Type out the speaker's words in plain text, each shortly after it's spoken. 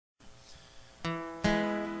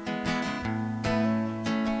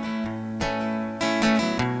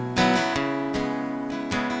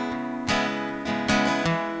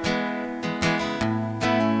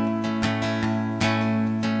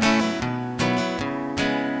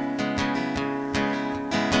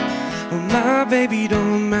Well, my baby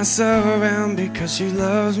don't mess around because she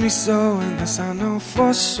loves me so, and this I know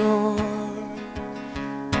for sure.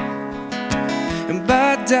 And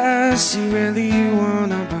but does she really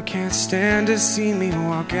wanna, but can't stand to see me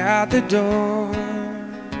walk out the door.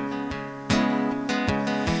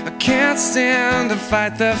 I can't stand to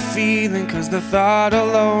fight the feeling, cause the thought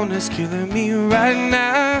alone is killing me right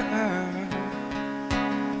now.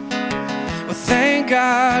 Well, thank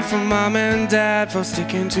God for Mom and Dad for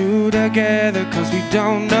sticking two together, cause we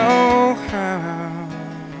don't know how.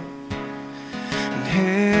 And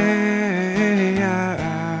hey,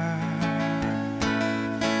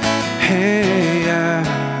 hey, hey,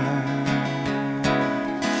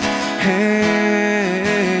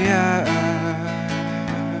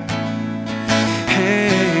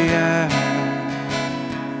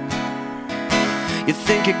 you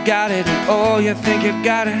think you got it, and oh, you think you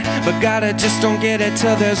got it, but got it, just don't get it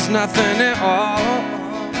till there's nothing at all.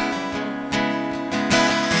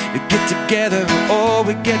 You get together, oh,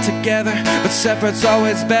 we get together, but separate's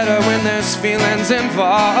always better when there's feelings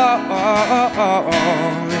involved.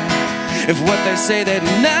 If what they say that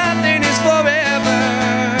nothing is forever,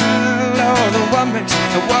 oh, then what makes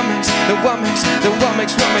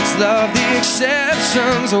love the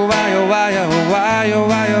exceptions? Oh why, oh why, oh why, oh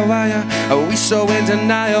why, oh why are we so in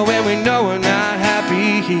denial when we know we're not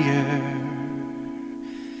happy here?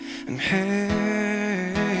 And hey,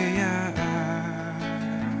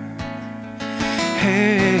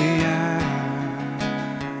 hey, hey,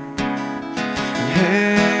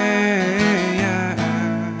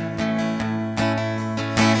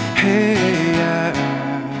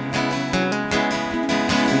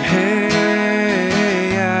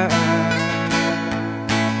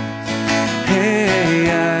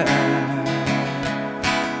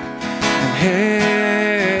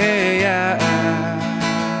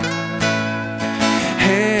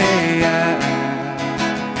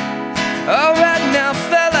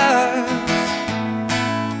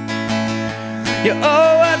 yeah,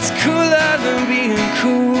 oh, what's cooler than being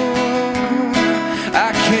cool?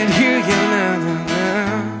 I can't hear you now,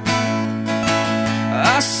 now.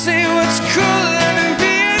 I say what's cooler than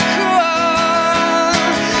being cool?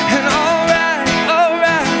 And alright,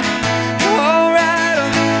 alright, alright,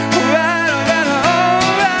 alright, alright,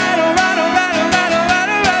 alright, alright, alright, alright,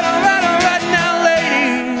 alright, alright, alright, now,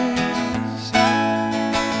 ladies.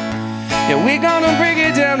 Yeah, we're gonna break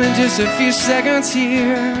it down in just a few seconds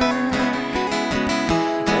here.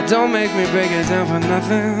 Don't make me break it down for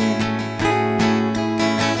nothing.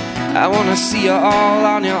 I wanna see you all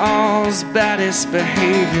on your all's baddest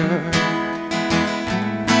behavior.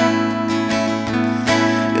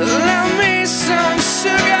 You love me some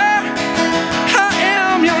sugar, I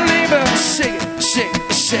am your neighbor. Shake it, shake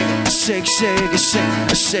it, shake it, shake, shake it,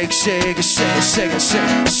 shake, shake, shake it, shake, shake it,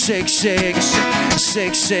 shake, shake, shake it,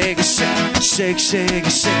 shake, shake it, shake, shake it,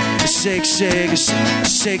 shake, shake it,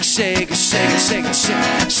 shake, shake it, shake, shake it,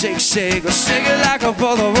 shake, shake it, shake it like a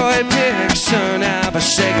Polaroid picture now, but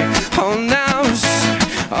shake it, oh now,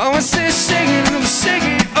 oh I say shake.